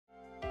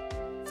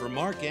For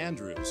Mark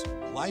Andrews,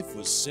 life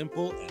was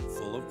simple and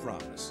full of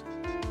promise.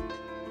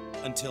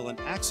 Until an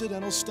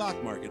accidental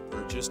stock market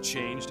purchase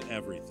changed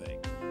everything.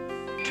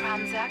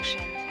 Transaction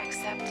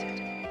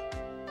accepted.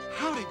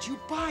 How did you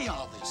buy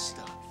all this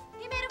stuff?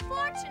 He made a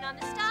fortune on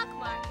the stock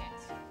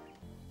market.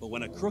 But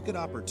when a crooked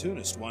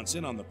opportunist wants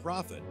in on the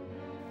profit,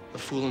 A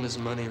fool and his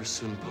money are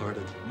soon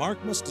parted.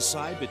 Mark must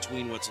decide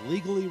between what's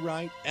legally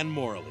right and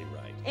morally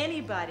right.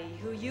 Anybody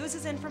who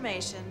uses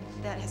information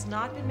that has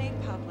not been made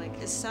public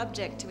is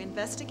subject to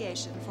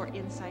investigation for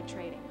inside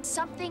trading.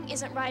 Something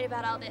isn't right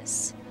about all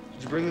this.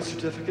 Did you bring the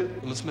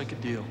certificate? Then let's make a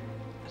deal.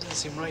 That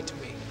doesn't seem right to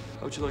me.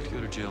 How would you like to go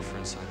to jail for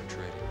insider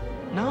trading?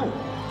 No.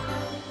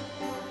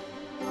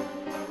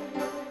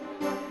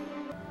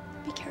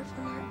 Be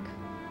careful, Mark.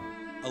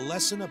 A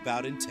lesson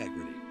about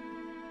integrity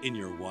in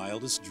your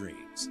wildest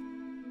dreams.